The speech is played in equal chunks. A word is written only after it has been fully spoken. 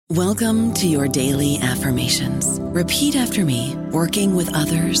Welcome to your daily affirmations. Repeat after me. Working with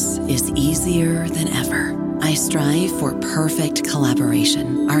others is easier than ever. I strive for perfect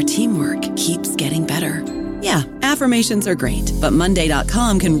collaboration. Our teamwork keeps getting better. Yeah, affirmations are great, but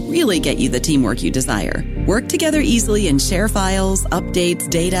Monday.com can really get you the teamwork you desire. Work together easily and share files, updates,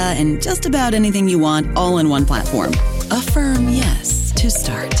 data, and just about anything you want all in one platform. Affirm yes to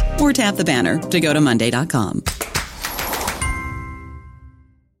start, or tap the banner to go to Monday.com.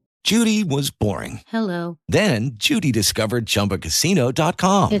 Judy was boring. Hello. Then Judy discovered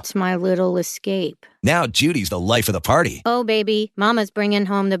ChumbaCasino.com. It's my little escape. Now Judy's the life of the party. Oh, baby, mama's bringing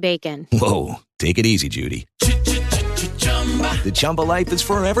home the bacon. Whoa, take it easy, Judy. The Chumba life is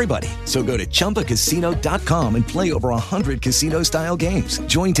for everybody. So go to ChumbaCasino.com and play over 100 casino-style games.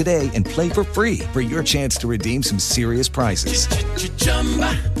 Join today and play for free for your chance to redeem some serious prizes.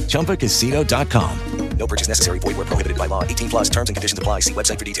 ChumbaCasino.com. No purchase necessary. Void where prohibited by law. 18 plus terms and conditions apply. See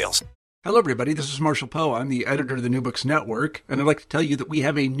website for details. Hello, everybody. This is Marshall Poe. I'm the editor of the New Books Network, and I'd like to tell you that we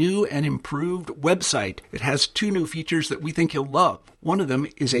have a new and improved website. It has 2 new features that we think you'll love. One of them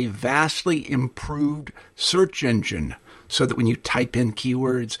is a vastly improved search engine, so that when you type in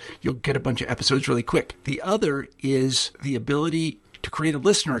keywords, you'll get a bunch of episodes really quick. The other is the ability to create a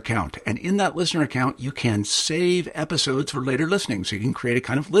listener account. And in that listener account, you can save episodes for later listening. So you can create a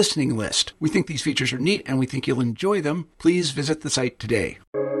kind of listening list. We think these features are neat and we think you'll enjoy them. Please visit the site today.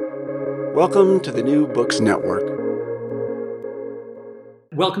 Welcome to the New Books Network.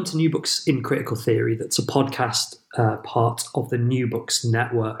 Welcome to New Books in Critical Theory. That's a podcast part of the New Books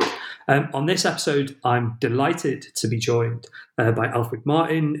Network. On this episode, I'm delighted to be joined by Alfred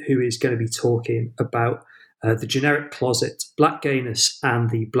Martin, who is going to be talking about The Generic Closet, Black Gayness, and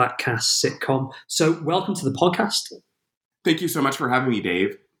the Black Cast sitcom. So welcome to the podcast. Thank you so much for having me,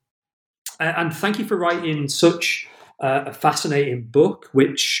 Dave. And thank you for writing such a fascinating book,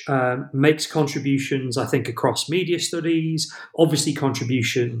 which makes contributions, I think, across media studies, obviously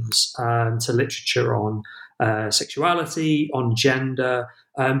contributions to literature on sexuality, on gender,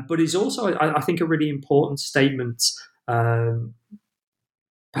 but is also, I think, a really important statement,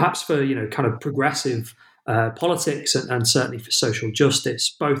 perhaps for, kind of progressive politics and certainly for social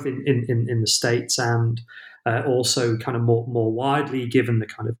justice, both in the States and also kind of more widely, given the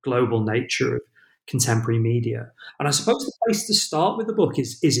kind of global nature of contemporary media. And I suppose the place to start with the book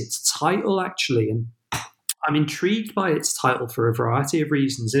is its title, actually. And I'm intrigued by its title for a variety of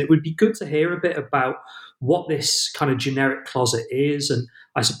reasons. And it would be good to hear a bit about what this kind of generic closet is, and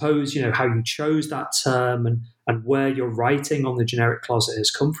I suppose, how you chose that term and where your writing on the generic closet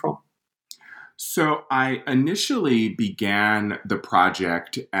has come from. So I initially began the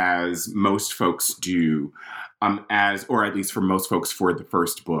project, as most folks do, or at least for most folks for the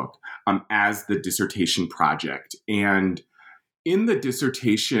first book, as the dissertation project. And in the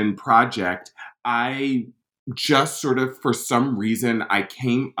dissertation project, I just sort of, for some reason, I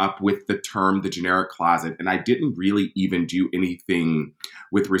came up with the term the generic closet, and I didn't really even do anything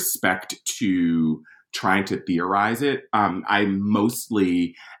with respect to trying to theorize it. I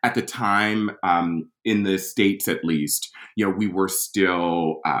mostly, at the time, in the States at least, we were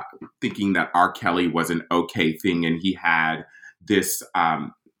still thinking that R. Kelly was an okay thing, and he had this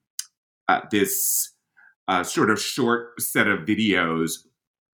sort of short set of videos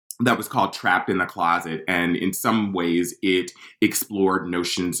that was called Trapped in the Closet. And in some ways, it explored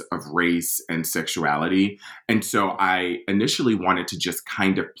notions of race and sexuality. And so I initially wanted to just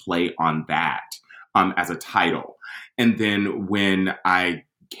kind of play on that as a title. And then when I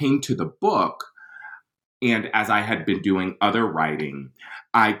came to the book, and as I had been doing other writing,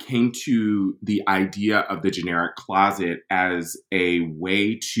 I came to the idea of the generic closet as a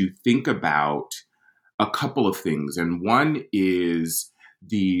way to think about a couple of things. And one is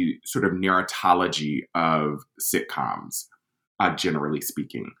the sort of narratology of sitcoms, generally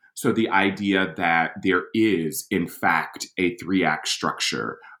speaking. So the idea that there is, in fact, a 3-act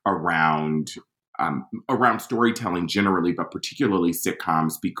structure around storytelling generally, but particularly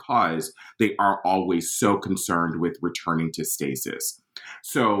sitcoms, because they are always so concerned with returning to stasis.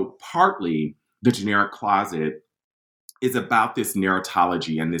 So partly the generic closet is about this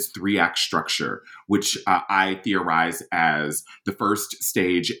narratology and this 3-act structure, which I theorize as the first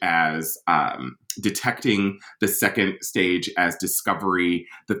stage as detecting, the second stage as discovery,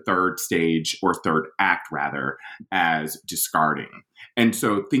 the third stage, or third act rather, as discarding. And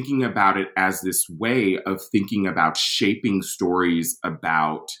so thinking about it as this way of thinking about shaping stories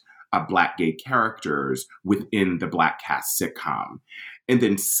about Black gay characters within the Black cast sitcom. And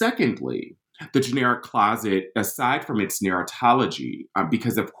then secondly, the generic closet, aside from its narratology,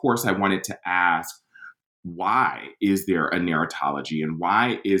 because of course I wanted to ask, why is there a narratology and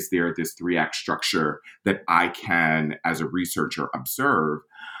why is there this 3-act structure that I can, as a researcher, observe,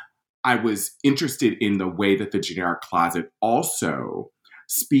 I was interested in the way that the generic closet also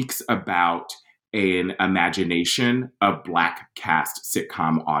speaks about an imagination of Black cast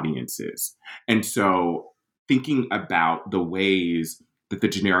sitcom audiences. And so thinking about the ways that the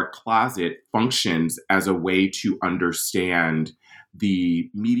generic closet functions as a way to understand the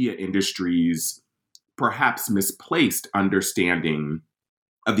media industry's perhaps misplaced understanding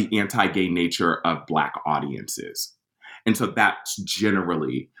of the anti-gay nature of Black audiences. And so that's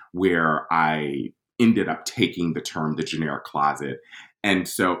generally where I ended up taking the term the generic closet. And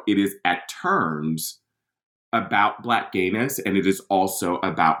so it is at turns about Black gayness, and it is also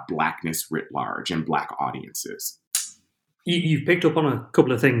about Blackness writ large and Black audiences. You've picked up on a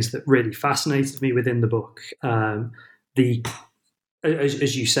couple of things that really fascinated me within the book.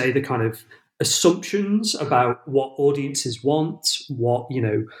 As you say, the kind of assumptions about what audiences want, what,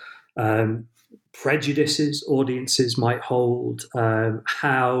 prejudices audiences might hold,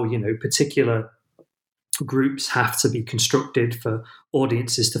 how, particular groups have to be constructed for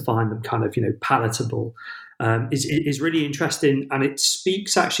audiences to find them kind of, palatable, is really interesting. And it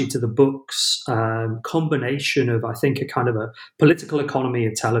speaks actually to the book's combination of, I think, a kind of a political economy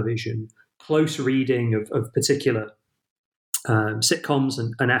of television, close reading of particular sitcoms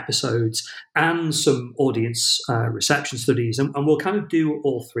and episodes, and some audience reception studies. And we'll kind of do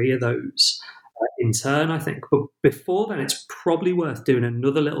all three of those in turn, I think. But before then, it's probably worth doing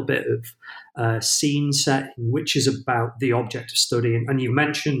another little bit of scene setting, which is about the object of study. And you've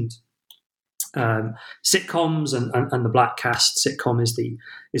mentioned sitcoms, and the Black cast sitcom is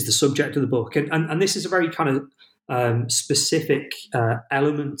the subject of the book. And this is a very kind of specific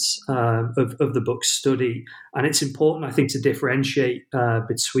element of the book's study. And it's important, I think, to differentiate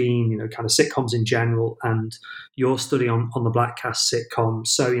between, kind of sitcoms in general and your study on the Black cast sitcom.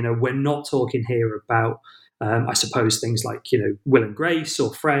 So, we're not talking here about, I suppose, things like, Will and Grace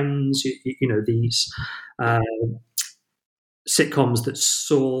or Friends, these sitcoms that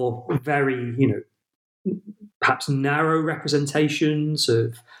saw very, perhaps narrow representations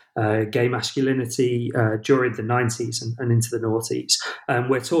of gay masculinity during the 90s and into the noughties.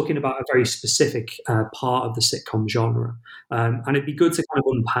 We're talking about a very specific part of the sitcom genre. And it'd be good to kind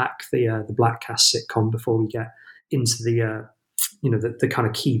of unpack the Black cast sitcom before we get into the kind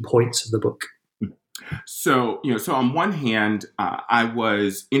of key points of the book. So on one hand, I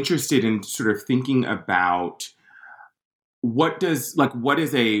was interested in sort of thinking about what is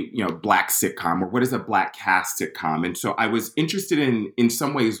a Black sitcom, or what is a Black cast sitcom? And so I was interested in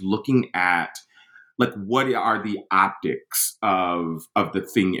some ways looking at what are the optics of the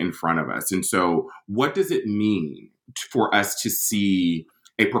thing in front of us. And so what does it mean for us to see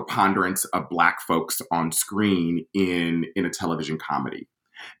a preponderance of Black folks on screen in a television comedy?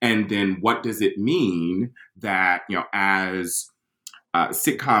 And then what does it mean that, as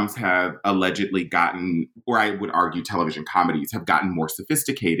sitcoms have allegedly gotten, or I would argue television comedies have gotten more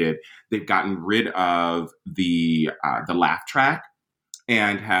sophisticated, they've gotten rid of the laugh track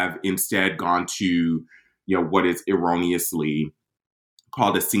and have instead gone to, what is erroneously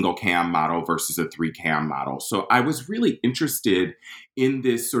called a single cam model versus a 3-cam model. So I was really interested in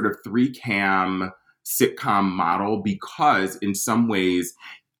this sort of 3-cam sitcom model because in some ways,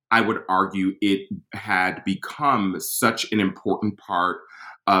 I would argue it had become such an important part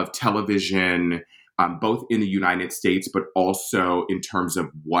of television, both in the United States, but also in terms of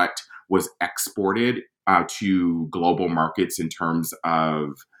what was exported to global markets in terms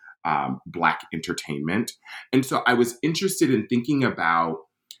of Black entertainment. And so I was interested in thinking about,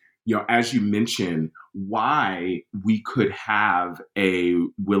 as you mentioned, why we could have a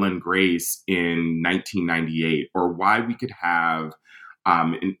Will and Grace in 1998, or why we could have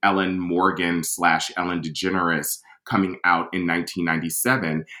an Ellen Morgan / Ellen DeGeneres coming out in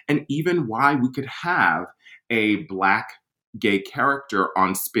 1997, and even why we could have a Black gay character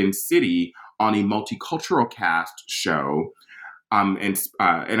on Spin City on a multicultural cast show. And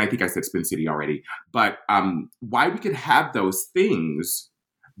I think I said Spin City already, but why we could have those things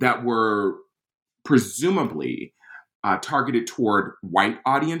that were presumably targeted toward white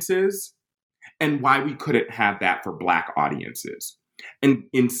audiences, and why we couldn't have that for Black audiences. And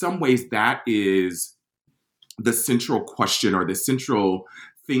in some ways, that is the central question, or the central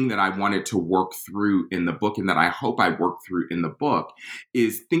thing that I wanted to work through in the book, and that I hope I work through in the book,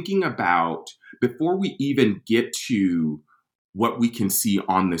 is thinking about, before we even get to what we can see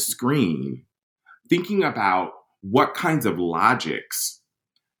on the screen, thinking about what kinds of logics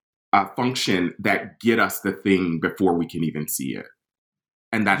function that get us the thing before we can even see it.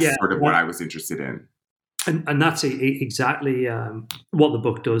 And that's sort of what I was interested in. And that's exactly what the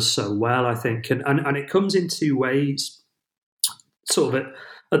book does so well, I think. And it comes in two ways, sort of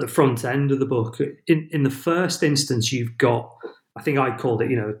at the front end of the book. In the first instance, you've got, I think I called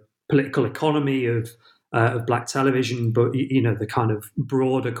it, political economy of black television, but, the kind of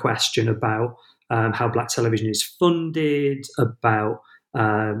broader question about how black television is funded, about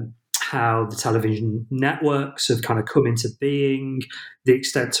how the television networks have kind of come into being, the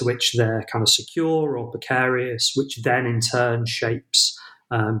extent to which they're kind of secure or precarious, which then in turn shapes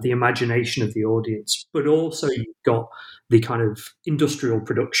the imagination of the audience. But also you've got the kind of industrial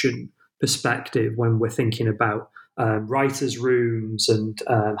production perspective when we're thinking about writers' rooms and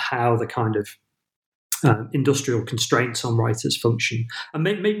how the kind of industrial constraints on writers function. And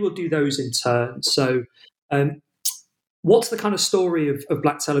maybe we'll do those in turn. So what's the kind of story of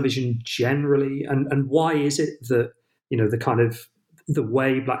black television generally, and why is it that the kind of the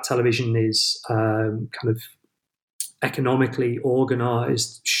way black television is kind of economically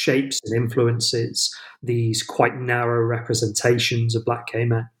organized shapes and influences these quite narrow representations of black gay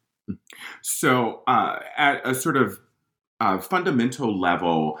men? So at a sort of fundamental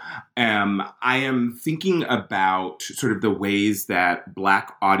level, I am thinking about sort of the ways that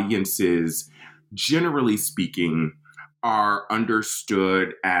black audiences, generally speaking, are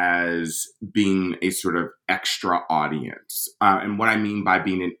understood as being a sort of extra audience. And what I mean by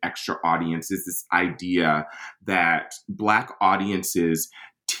being an extra audience is this idea that black audiences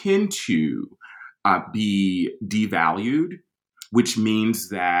tend to be devalued, which means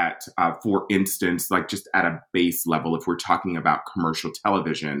that, for instance, like just at a base level, if we're talking about commercial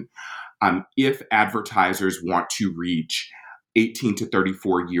television, if advertisers want to reach 18 to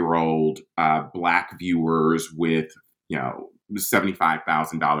 34-year-old black viewers with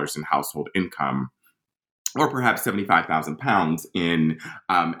 $75,000 in household income, or perhaps 75,000 pounds in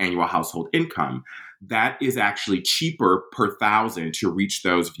annual household income, that is actually cheaper per thousand to reach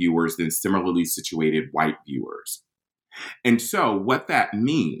those viewers than similarly situated white viewers. And so what that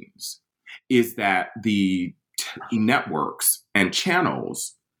means is that the networks and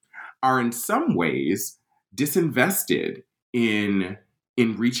channels are in some ways disinvested in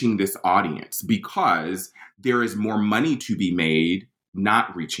reaching this audience because there is more money to be made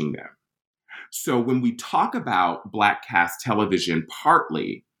not reaching them. So when we talk about black cast television,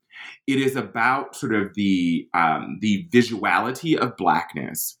 partly it is about sort of the visuality of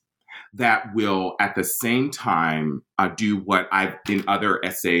blackness that will at the same time do what I've, in other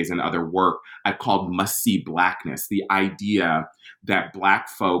essays and other work, I've called must-see blackness, the idea that black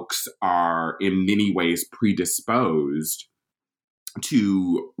folks are in many ways predisposed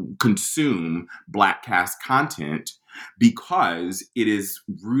to consume black cast content because it is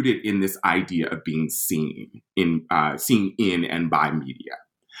rooted in this idea of being seen in and by media.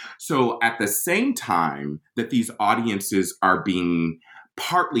 So at the same time that these audiences are being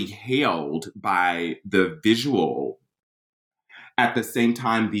partly hailed by the visual, at the same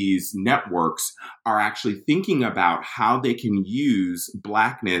time these networks are actually thinking about how they can use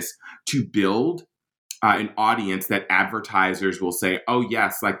blackness to build an audience that advertisers will say, oh,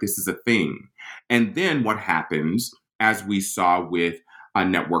 yes, like this is a thing. And then what happens, as we saw with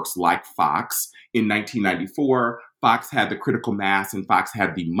networks like Fox, in 1994, Fox had the critical mass and Fox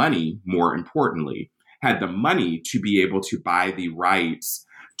had the money, more importantly, had the money to be able to buy the rights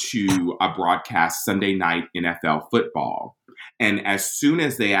to broadcast Sunday night NFL football. And as soon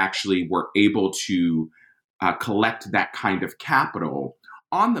as they actually were able to collect that kind of capital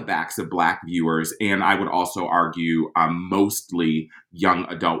on the backs of black viewers, and I would also argue mostly young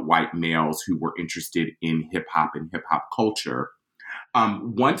adult white males who were interested in hip hop and hip hop culture,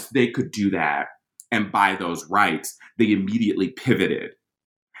 once they could do that and buy those rights, they immediately pivoted.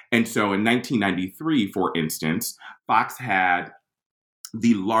 And so in 1993, for instance, Fox had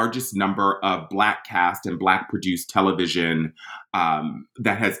the largest number of black cast and black produced television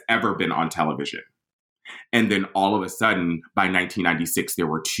that has ever been on television. And then all of a sudden, by 1996, there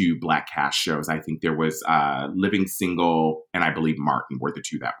were two black cast shows. I think there was Living Single and I believe Martin were the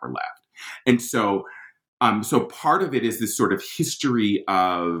two that were left. And so part of it is this sort of history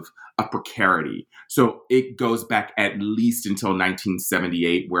of precarity. So it goes back at least until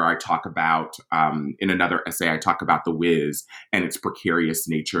 1978, where I talk about, in another essay, I talk about The Wiz and its precarious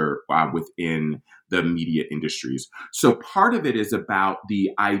nature within the media industries. So part of it is about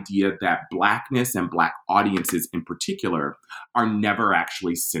the idea that blackness and black audiences in particular are never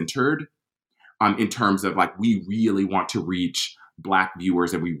actually centered in terms of like, we really want to reach black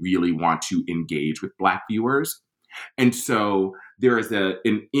viewers and we really want to engage with black viewers. And so there is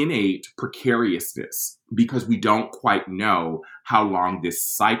an innate precariousness because we don't quite know how long this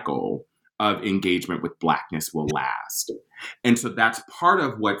cycle of engagement with Blackness will last. And so that's part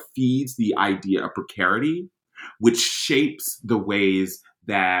of what feeds the idea of precarity, which shapes the ways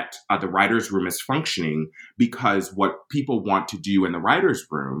that the writer's room is functioning, because what people want to do in the writer's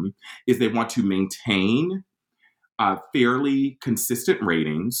room is they want to maintain fairly consistent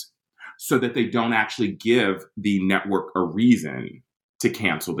ratings so that they don't actually give the network a reason to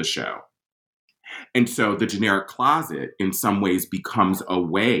cancel the show. And so the generic closet in some ways becomes a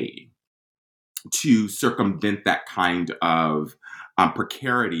way to circumvent that kind of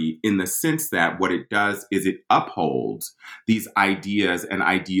precarity, in the sense that what it does is it upholds these ideas and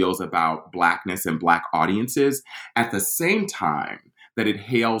ideals about Blackness and Black audiences at the same time that it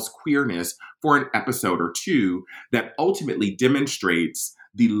hails queerness for an episode or two that ultimately demonstrates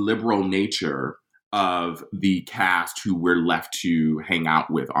the liberal nature of the cast who we're left to hang out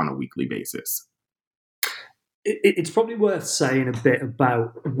with on a weekly basis. It's probably worth saying a bit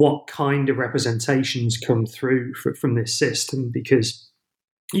about what kind of representations come through from this system, because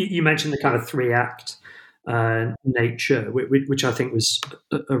you mentioned the kind of 3-act nature, which I think was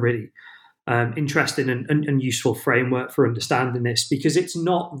a really interesting and useful framework for understanding this, because it's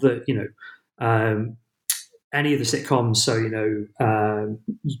not that, any of the sitcoms, so,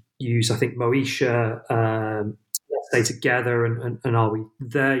 use, I think, Moesha, Let's Stay Together, and Are We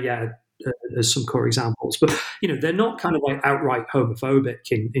There Yet? As some core examples, but they're not kind of like outright homophobic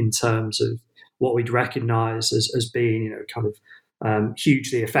in terms of what we'd recognize as being kind of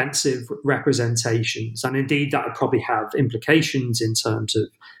hugely offensive representations, and indeed that would probably have implications in terms of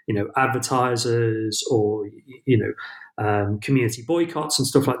advertisers or community boycotts and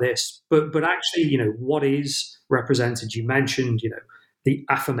stuff like this. But actually, what is represented? You mentioned the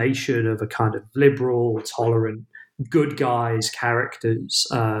affirmation of a kind of liberal, tolerant, good guys characters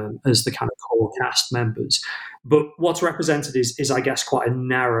as the kind of core cast members. But what's represented is I guess, quite a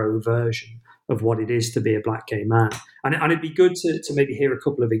narrow version of what it is to be a Black gay man. And it'd be good to maybe hear a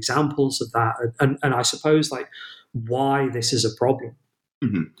couple of examples of that. And I suppose, like, why this is a problem.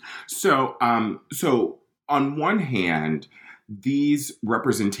 Mm-hmm. So on one hand, these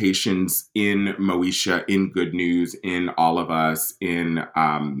representations in Moesha, in Good News, in All of Us, in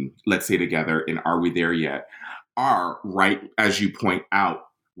Let's Stay Together, in Are We There Yet? Are, right, as you point out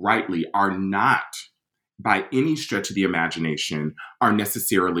rightly, are not by any stretch of the imagination are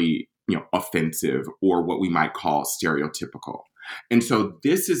necessarily offensive or what we might call stereotypical. And so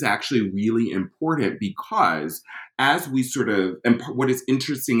this is actually really important, because as we and what is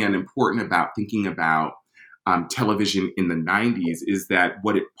interesting and important about thinking about television in the 90s is that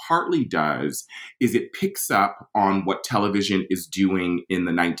what it partly does is it picks up on what television is doing in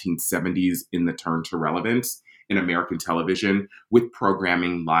the 1970s in the turn to relevance in American television, with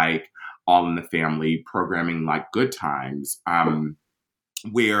programming like All in the Family, programming like Good Times,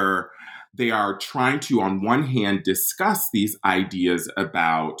 where they are trying to, on one hand, discuss these ideas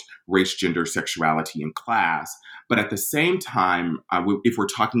about race, gender, sexuality, and class. But at the same time, if we're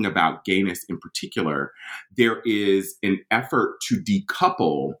talking about gayness in particular, there is an effort to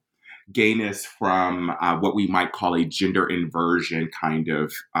decouple gayness from what we might call a gender inversion kind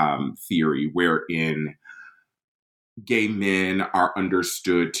of theory, wherein gay men are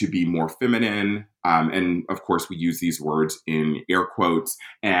understood to be more feminine, and of course we use these words in air quotes,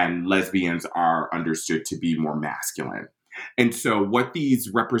 and lesbians are understood to be more masculine. And so what these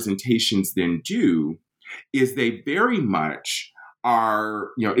representations then do is they very much are,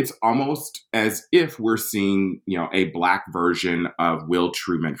 it's almost as if we're seeing, a Black version of Will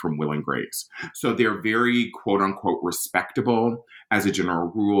Truman from Will and Grace. So they're very, quote unquote, respectable as a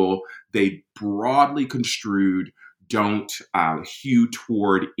general rule. They broadly construed don't hew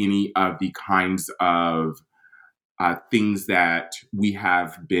toward any of the kinds of things that we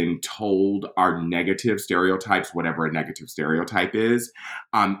have been told are negative stereotypes, whatever a negative stereotype is.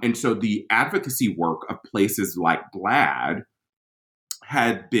 And so the advocacy work of places like GLAAD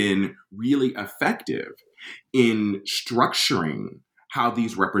had been really effective in structuring how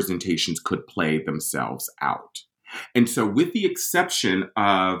these representations could play themselves out. And so with the exception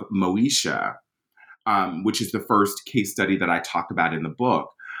of Moesha, which is the first case study that I talk about in the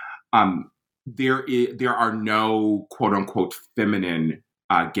book, there are no quote unquote feminine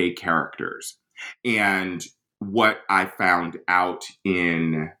gay characters. And what I found out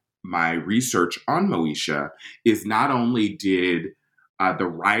in my research on Moesha is not only did the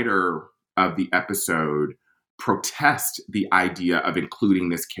writer of the episode protest the idea of including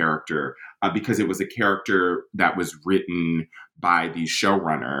this character because it was a character that was written by the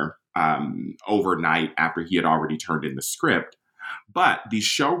showrunner overnight after he had already turned in the script. But the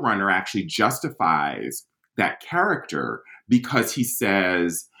showrunner actually justifies that character because he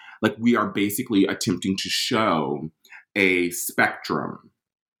says like we are basically attempting to show a spectrum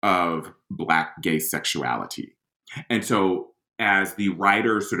of Black gay sexuality. And so as the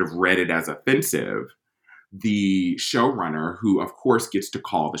writers sort of read it as offensive, the showrunner, who of course gets to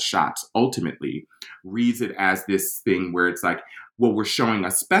call the shots ultimately, reads it as this thing where it's like, well, we're showing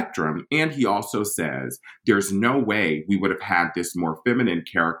a spectrum. And he also says, there's no way we would have had this more feminine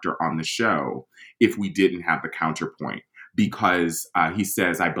character on the show if we didn't have the counterpoint. Because he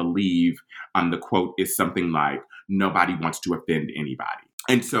says, I believe, the quote is something like, nobody wants to offend anybody.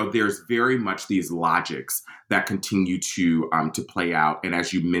 And so there's very much these logics that continue to play out. And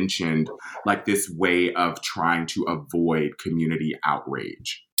as you mentioned, like this way of trying to avoid community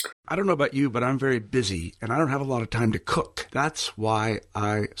outrage. I don't know about you, but I'm very busy and I don't have a lot of time to cook. That's why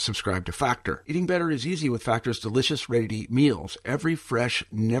I subscribe to Factor. Eating better is easy with Factor's delicious, ready-to-eat meals. Every fresh,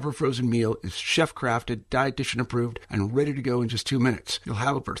 never frozen meal is chef-crafted, dietitian approved, and ready to go in just 2 minutes. You'll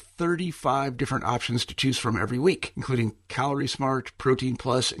have over 35 different options to choose from every week, including Calorie Smart, Protein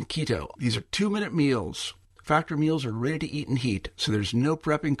Plus, and Keto. These are 2-minute meals. Factor meals are ready to eat and heat, so there's no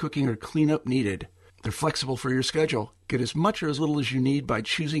prepping, cooking, or cleanup needed. They're flexible for your schedule. Get as much or as little as you need by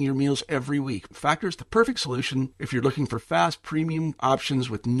choosing your meals every week. Factor is the perfect solution if you're looking for fast, premium options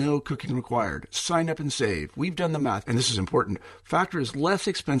with no cooking required. Sign up and save. We've done the math, and this is important. Factor is less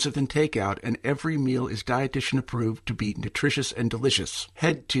expensive than takeout, and every meal is dietitian approved to be nutritious and delicious.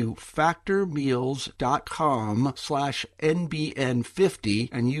 Head to factormeals.com/NBN50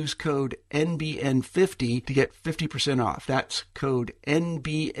 and use code NBN50 to get 50% off. That's code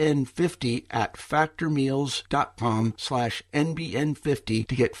NBN50 at factormeals.com/NBN50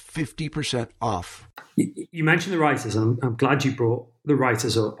 to get 50% off. You mentioned the writers, and I'm glad you brought the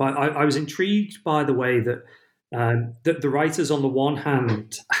writers up. I was intrigued by the way that that the writers, on the one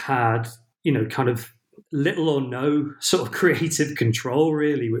hand, had kind of little or no sort of creative control,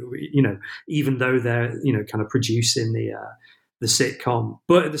 really. Even though they're kind of producing the sitcom,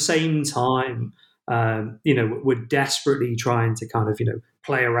 but at the same time, we're desperately trying to kind of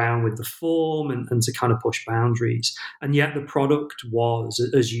play around with the form and to kind of push boundaries. And yet the product was,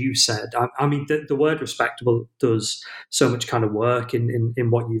 as you said, I mean, the word respectable does so much kind of work in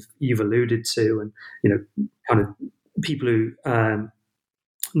what you've alluded to. And, kind of people who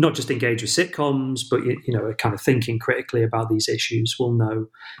not just engage with sitcoms, but, are kind of thinking critically about these issues will know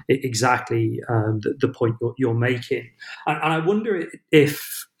exactly the point you're making. And I wonder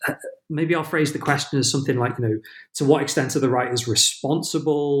if, maybe I'll phrase the question as something like, to what extent are the writers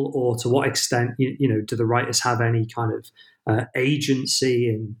responsible, or to what extent, do the writers have any kind of agency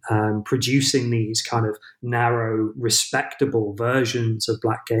in producing these kind of narrow, respectable versions of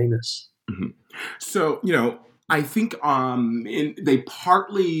Black gayness? Mm-hmm. So, I think they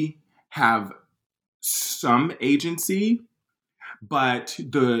partly have some agency, but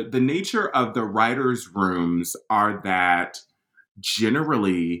the nature of the writers' rooms are that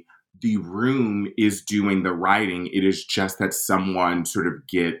generally the room is doing the writing. It is just that someone sort of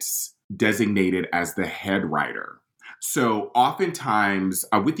gets designated as the head writer. So oftentimes,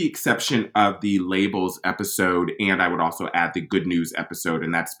 with the exception of the Labels episode, and I would also add the Good News episode,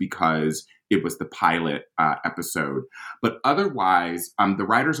 and that's because it was the pilot episode. But otherwise, the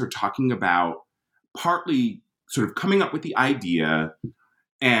writers are talking about partly sort of coming up with the idea,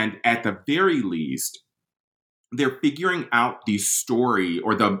 and at the very least, they're figuring out the story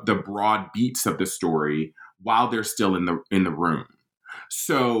or the broad beats of the story while they're still in the room.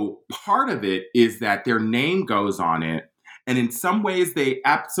 So part of it is that their name goes on it, and in some ways they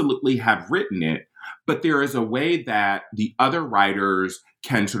absolutely have written it, but there is a way that the other writers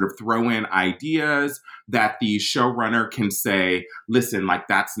can sort of throw in ideas that the showrunner can say, listen, like,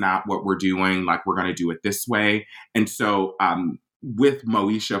 that's not what we're doing, like, we're going to do it this way. And so with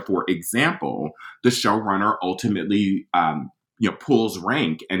Moesha, for example, the showrunner ultimately, pulls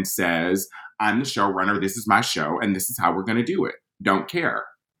rank and says, I'm the showrunner, this is my show, and this is how we're going to do it. Don't care.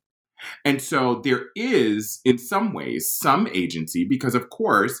 And so there is, in some ways, some agency, because of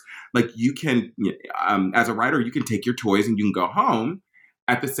course, like, you can, as a writer, you can take your toys and you can go home.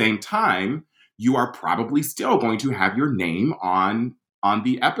 At the same time, you are probably still going to have your name on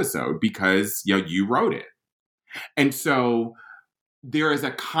the episode because, you wrote it. And so there is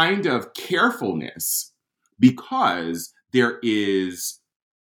a kind of carefulness because there is,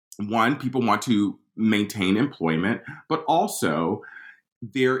 one, people want to maintain employment, but also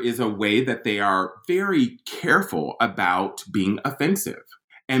there is a way that they are very careful about being offensive.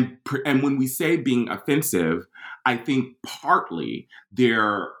 And when we say being offensive, I think partly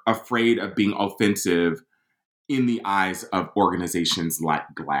they're afraid of being offensive in the eyes of organizations like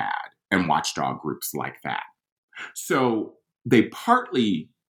GLAAD and watchdog groups like that. So they partly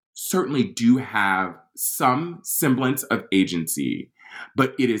certainly do have some semblance of agency,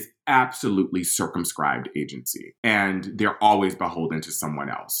 but it is absolutely circumscribed agency, and they're always beholden to someone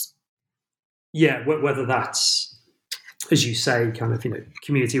else. Yeah, whether that's, as you say, kind of,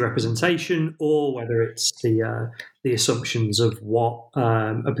 community representation, or whether it's the assumptions of what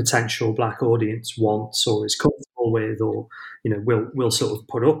a potential Black audience wants or is comfortable with, or will sort of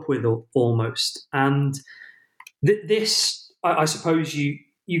put up with, or almost. And this, I suppose,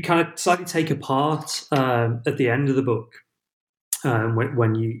 you kind of slightly take apart at the end of the book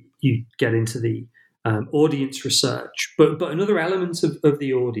when you get into the audience research. But another element of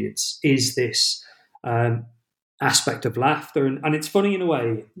the audience is this aspect of laughter, and it's funny in a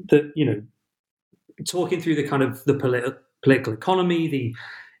way that talking through the kind of the political economy, the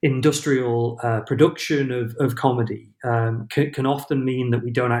industrial production of comedy can often mean that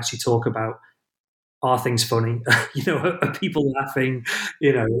we don't actually talk about, are things funny? Are people laughing?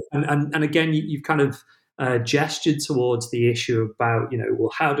 And again, you've kind of gestured towards the issue about,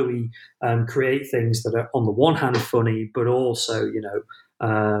 well, how do we create things that are on the one hand funny, but also,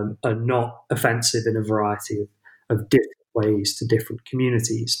 are not offensive in a variety of different ways to different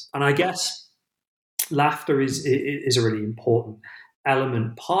communities. And I guess laughter is a really important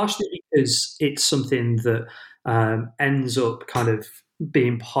element, partially because it's something that ends up kind of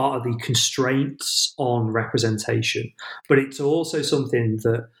being part of the constraints on representation, but it's also something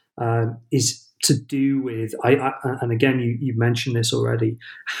that is to do with, and again, you mentioned this already,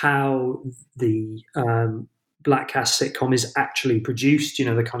 how the Black cast sitcom is actually produced,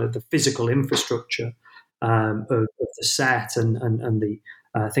 the kind of the physical infrastructure of the set and the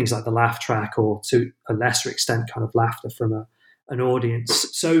things like the laugh track, or to a lesser extent, kind of laughter from an audience.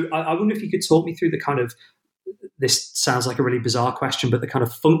 So I wonder if you could talk me through the kind of, this sounds like a really bizarre question, but the kind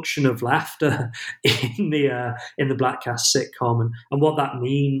of function of laughter in the Black cast sitcom, and what that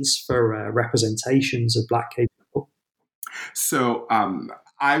means for representations of Black gay people. So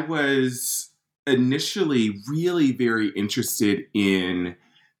I was initially really very interested in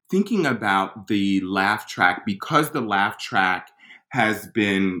thinking about the laugh track, because the laugh track has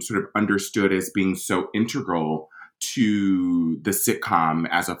been sort of understood as being so integral to the sitcom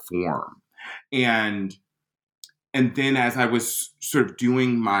as a form. And then as I was sort of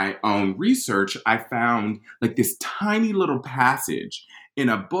doing my own research, I found like this tiny little passage in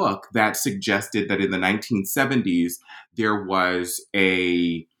a book that suggested that in the 1970s, there was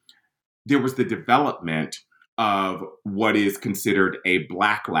the development of what is considered a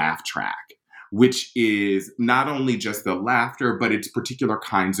Black laugh track, which is not only just the laughter, but it's particular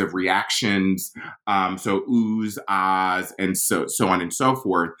kinds of reactions, so oohs, ahs, and so on and so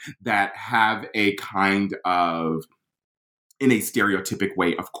forth, that have a kind of, in a stereotypic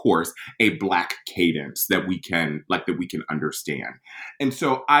way, of course, a Black cadence that we can understand. And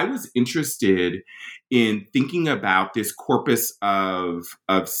so I was interested in thinking about this corpus of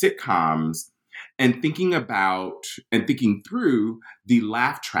sitcoms, and thinking about and thinking through the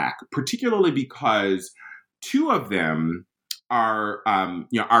laugh track, particularly because two of them are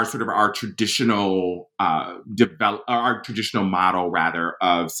sort of our traditional our traditional model rather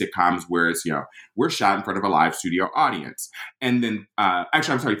of sitcoms, whereas we're shot in front of a live studio audience, and then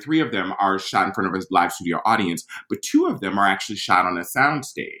three of them are shot in front of a live studio audience, but two of them are actually shot on a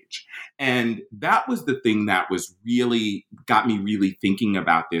soundstage, and that was the thing that was really got me really thinking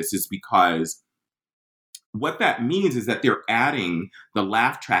about this, is because what that means is that they're adding the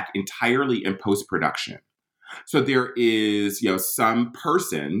laugh track entirely in post-production. So there is, some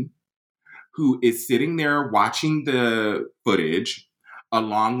person who is sitting there watching the footage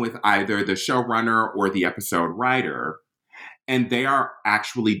along with either the showrunner or the episode writer, and they are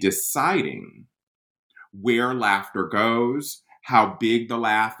actually deciding where laughter goes, how big the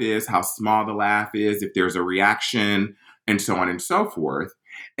laugh is, how small the laugh is, if there's a reaction, and so on and so forth.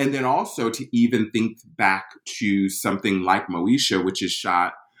 And then also to even think back to something like Moesha, which is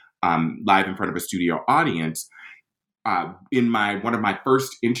shot live in front of a studio audience. In one of my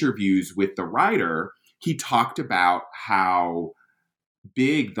first interviews with the writer, he talked about how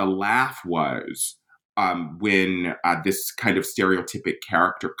big the laugh was when this kind of stereotypic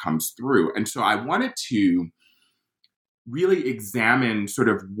character comes through. And so I wanted to really examine sort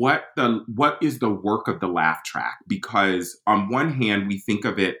of what is the work of the laugh track, because on one hand we think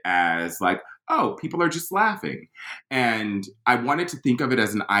of it as like, oh, people are just laughing, and I wanted to think of it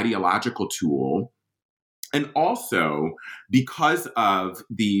as an ideological tool, and also because of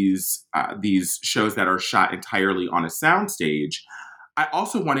these shows that are shot entirely on a soundstage, I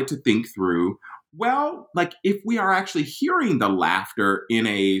also wanted to think through, well, like if we are actually hearing the laughter in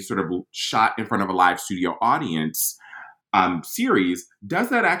a sort of shot in front of a live studio audience, series, does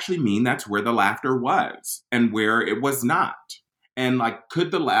that actually mean that's where the laughter was and where it was not? And like,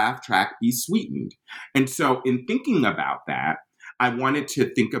 could the laugh track be sweetened? And so in thinking about that, I wanted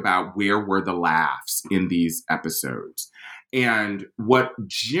to think about where were the laughs in these episodes. And what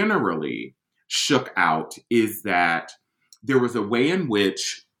generally shook out is that there was a way in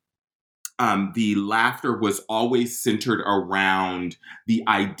which the laughter was always centered around the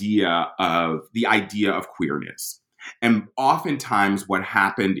idea of queerness. And oftentimes what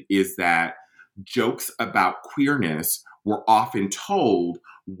happened is that jokes about queerness were often told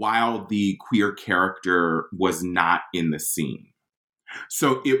while the queer character was not in the scene.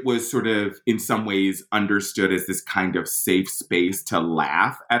 So it was sort of, in some ways, understood as this kind of safe space to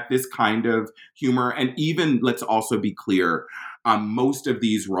laugh at this kind of humor. And even, let's also be clear, most of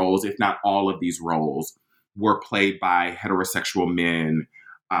these roles, if not all of these roles, were played by heterosexual men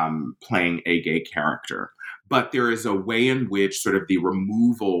playing a gay character. But there is a way in which sort of the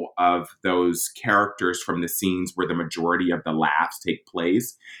removal of those characters from the scenes where the majority of the laughs take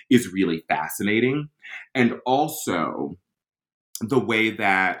place is really fascinating. And also the way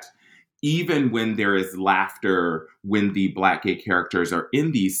that even when there is laughter, when the Black gay characters are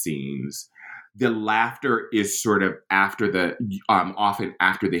in these scenes, the laughter is sort of after the, often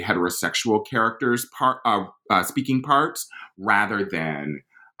after the heterosexual characters' speaking parts, rather than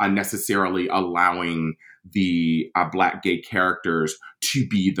necessarily allowing the Black gay characters to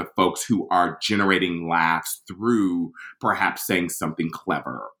be the folks who are generating laughs through perhaps saying something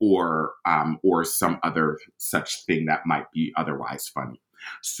clever or some other such thing that might be otherwise funny.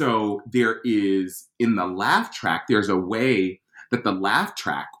 So there is, in the laugh track, there's a way that the laugh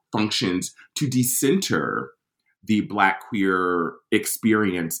track functions to decenter the Black queer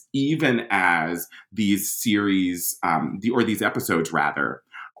experience, even as these series, these episodes rather,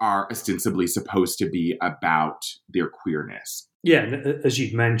 are ostensibly supposed to be about their queerness. Yeah, as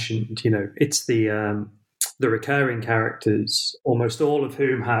you've mentioned, it's the recurring characters, almost all of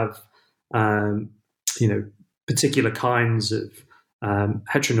whom have, particular kinds of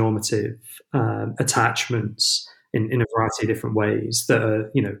heteronormative attachments in a variety of different ways that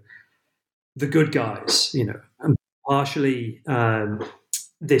are, the good guys, and partially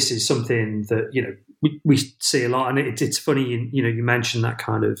this is something that, we see a lot, and it's funny, you mentioned that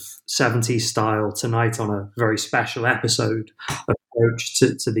kind of 70s style tonight on a very special episode approach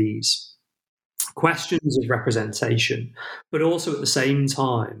to these questions of representation, but also at the same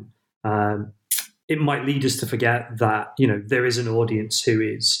time, it might lead us to forget that, there is an audience who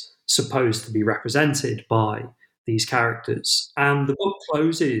is supposed to be represented by these characters. And the book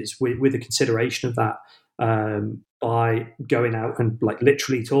closes with a consideration of that, by going out and like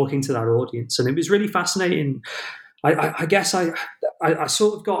literally talking to that audience. And it was really fascinating. I guess I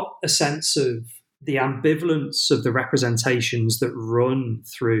sort of got a sense of the ambivalence of the representations that run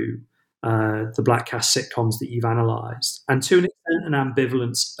through the Black cast sitcoms that you've analysed, and to an extent an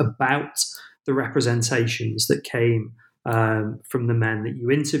ambivalence about the representations that came from the men that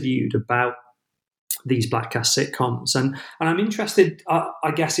you interviewed about these Black cast sitcoms. And I'm interested,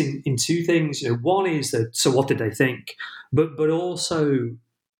 I guess, in two things. One is that, so what did they think? But also,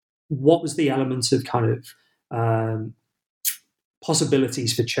 what was the element of kind of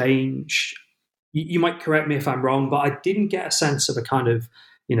possibilities for change? You might correct me if I'm wrong, but I didn't get a sense of a kind of,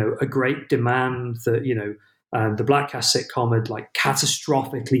 a great demand that, the Black cast sitcom had like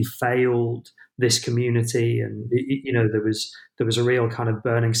catastrophically failed this community, and there was a real kind of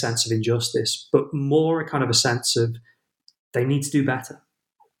burning sense of injustice, but more a kind of a sense of they need to do better.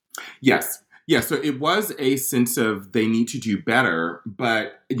 Yes. Yeah, so it was a sense of they need to do better,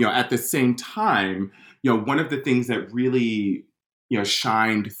 but at the same time, one of the things that really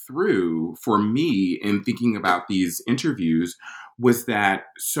shined through for me in thinking about these interviews was that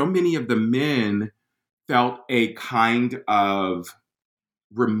so many of the men felt a kind of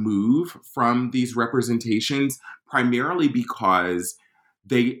remove from these representations, primarily because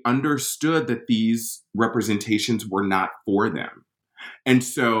they understood that these representations were not for them. And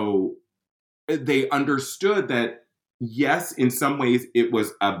so they understood that, yes, in some ways it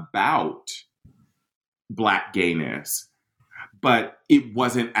was about Black gayness, but it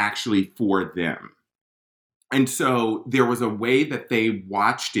wasn't actually for them. And so there was a way that they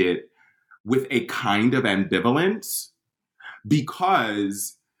watched it with a kind of ambivalence,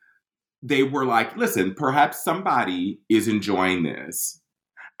 because they were like, listen, perhaps somebody is enjoying this.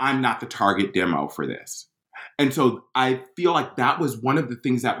 I'm not the target demo for this. And so I feel like that was one of the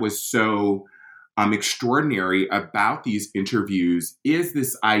things that was so extraordinary about these interviews, is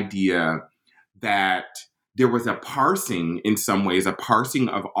this idea that there was a parsing, in some ways, a parsing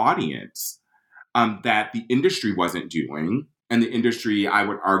of audience that the industry wasn't doing, and the industry, I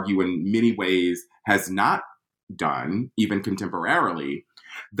would argue, in many ways has not done, even contemporarily,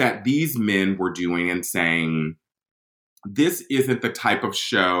 that these men were doing and saying, this isn't the type of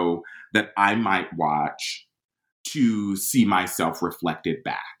show that I might watch to see myself reflected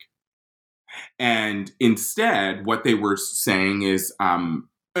back. And instead, what they were saying is,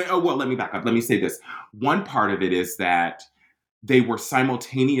 let me back up. Let me say this. One part of it is that they were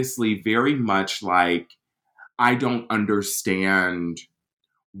simultaneously very much like, I don't understand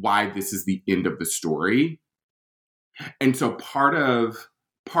why this is the end of the story. And so part of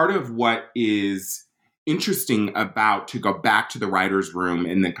what is interesting about, to go back to the writer's room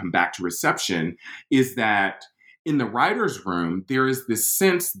and then come back to reception, is that in the writer's room, there is this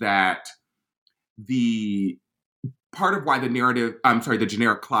sense that the part of why the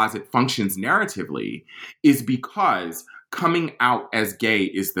generic closet functions narratively is because coming out as gay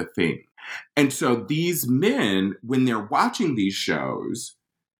is the thing. And so these men, when they're watching these shows,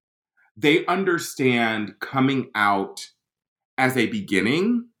 they understand coming out as a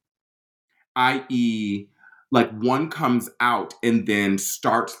beginning, i.e., like one comes out and then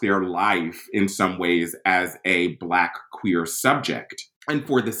starts their life in some ways as a Black queer subject. And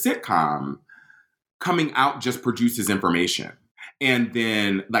for the sitcom, coming out just produces information. And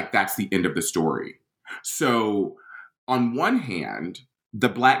then, like, that's the end of the story. So on one hand, the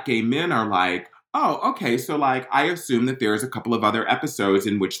Black gay men are like, oh, okay, so like, I assume that there's a couple of other episodes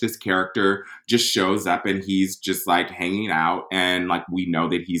in which this character just shows up and he's just like hanging out and like, we know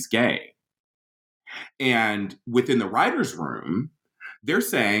that he's gay. And within the writer's room, they're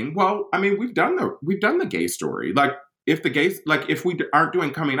saying, well, I mean, we've done the gay story. Like, if we aren't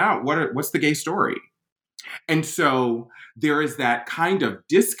doing coming out, what's the gay story? And so there is that kind of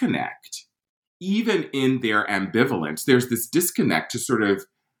disconnect, even in their ambivalence. There's this disconnect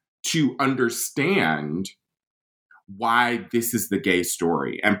to understand why this is the gay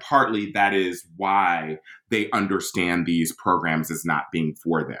story. And partly that is why they understand these programs as not being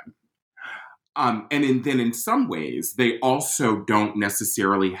for them. Then in some ways, they also don't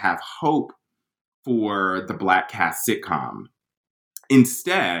necessarily have hope for the Black cast sitcom.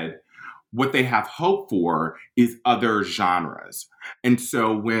 Instead, what they have hope for is other genres. And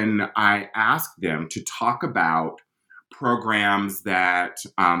so when I ask them to talk about programs that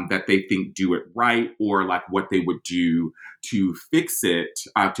they think do it right, or like what they would do to fix it,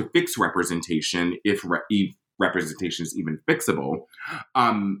 to fix representation, if representation is even fixable,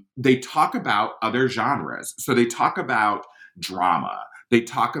 they talk about other genres. So they talk about drama. They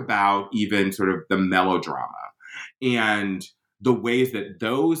talk about even sort of the melodrama and the ways that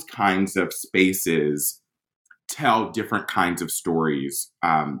those kinds of spaces tell different kinds of stories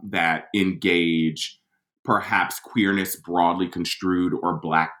that engage perhaps queerness broadly construed or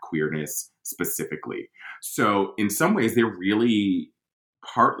Black queerness specifically. So in some ways, they're really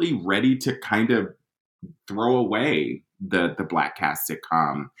partly ready to kind of throw away the Black cast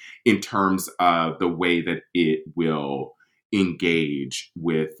sitcom in terms of the way that it will engage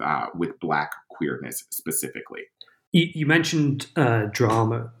with Black queerness specifically. You mentioned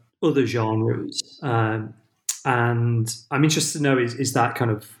drama, other genres, and I'm interested to know is that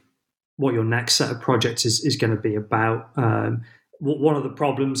kind of what your next set of projects is going to be about. One of the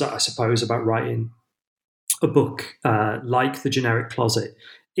problems, I suppose, about writing a book like The Generic Closet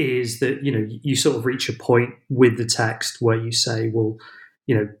is that, you know, you sort of reach a point with the text where you say, well,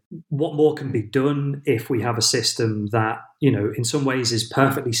 you know, what more can be done if we have a system that, you know, in some ways is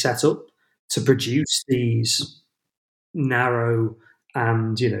perfectly set up to produce these narrow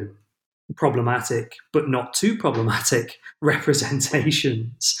and, you know, problematic but not too problematic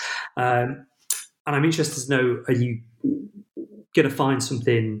representations. And I'm interested to know, are you going to find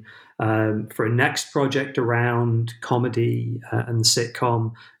something for a next project around comedy and the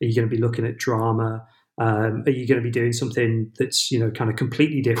sitcom? Are you going to be looking at drama? Are you going to be doing something that's, you know, kind of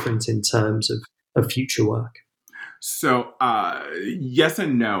completely different in terms of future work? So yes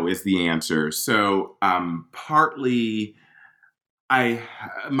and no is the answer. So partly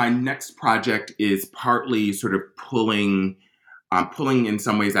my next project is partly sort of pulling in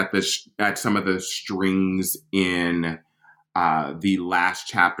some ways at some of the strings in the last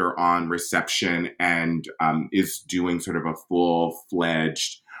chapter on reception, and is doing sort of a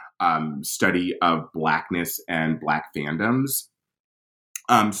full-fledged study of Blackness and Black fandoms.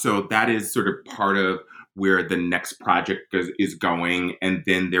 So that is sort of part of where the next project is going. And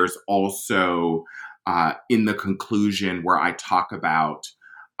then there's also in the conclusion where I talk about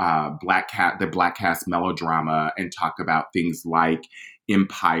the Black cast melodrama and talk about things like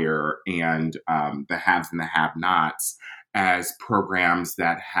Empire and the haves and the have-nots, as programs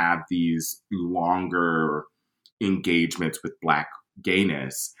that have these longer engagements with Black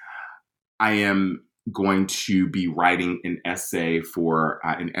gayness, I am going to be writing an essay for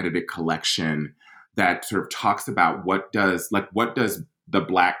an edited collection that sort of talks about what does the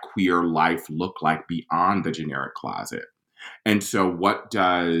Black queer life look like beyond the generic closet. And so what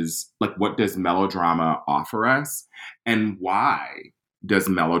does melodrama offer us, and why does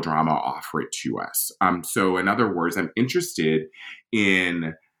melodrama offer it to us? So in other words, I'm interested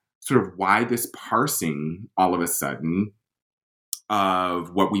in sort of why this parsing all of a sudden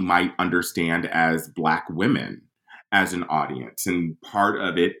of what we might understand as Black women as an audience. And part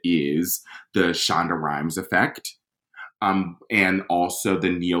of it is the Shonda Rhimes effect. And also the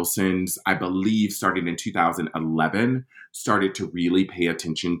Nielsen's, I believe, starting in 2011, started to really pay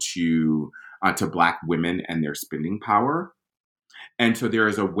attention to Black women and their spending power. And so there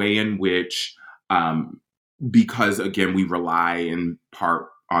is a way in which, because again, we rely in part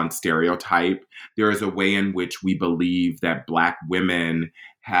on stereotype, there is a way in which we believe that Black women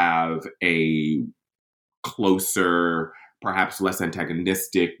have a closer, perhaps less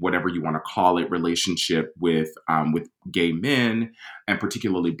antagonistic, whatever you want to call it, relationship with gay men, and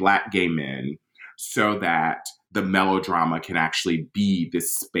particularly Black gay men, so that the melodrama can actually be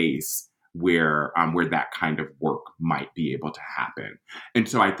this space where that kind of work might be able to happen. And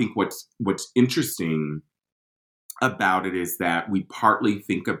so I think what's interesting about it is that we partly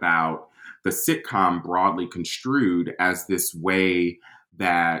think about the sitcom broadly construed as this way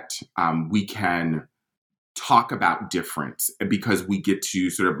that we can talk about difference because we get to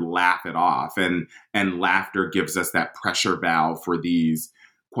sort of laugh it off, and laughter gives us that pressure valve for these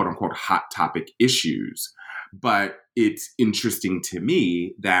quote unquote hot topic issues. But it's interesting to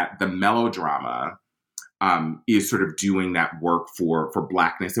me that the melodrama is sort of doing that work for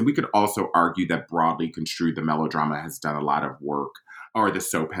Blackness. And we could also argue that broadly construed, the melodrama has done a lot of work, or the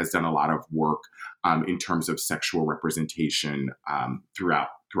soap has done a lot of work in terms of sexual representation throughout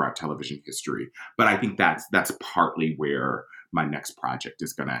television history. But I think that's partly where my next project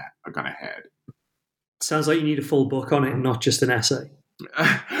is gonna head. Sounds like you need a full book on it, and not just an essay.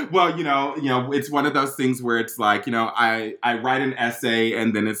 Well, it's one of those things where it's like, I write an essay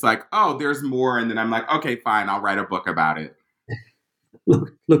and then it's like, oh, there's more. And then I'm like, okay, fine, I'll write a book about it.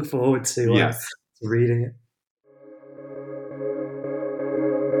 Look forward to reading it.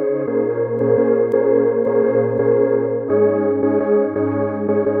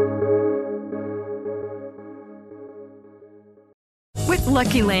 With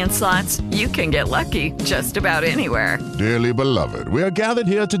Lucky Land Slots, you can get lucky just about anywhere. Dearly beloved, we are gathered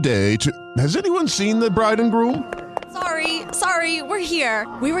here today to... Has anyone seen the bride and groom? Sorry, we're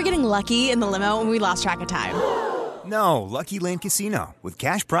here. We were getting lucky in the limo and we lost track of time. No, Lucky Land Casino, with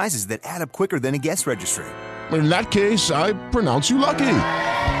cash prizes that add up quicker than a guest registry. In that case, I pronounce you lucky.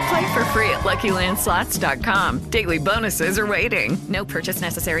 Play for free at LuckyLandSlots.com. Daily bonuses are waiting. No purchase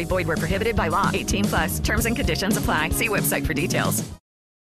necessary. Void where prohibited by law. 18+. Terms and conditions apply. See website for details.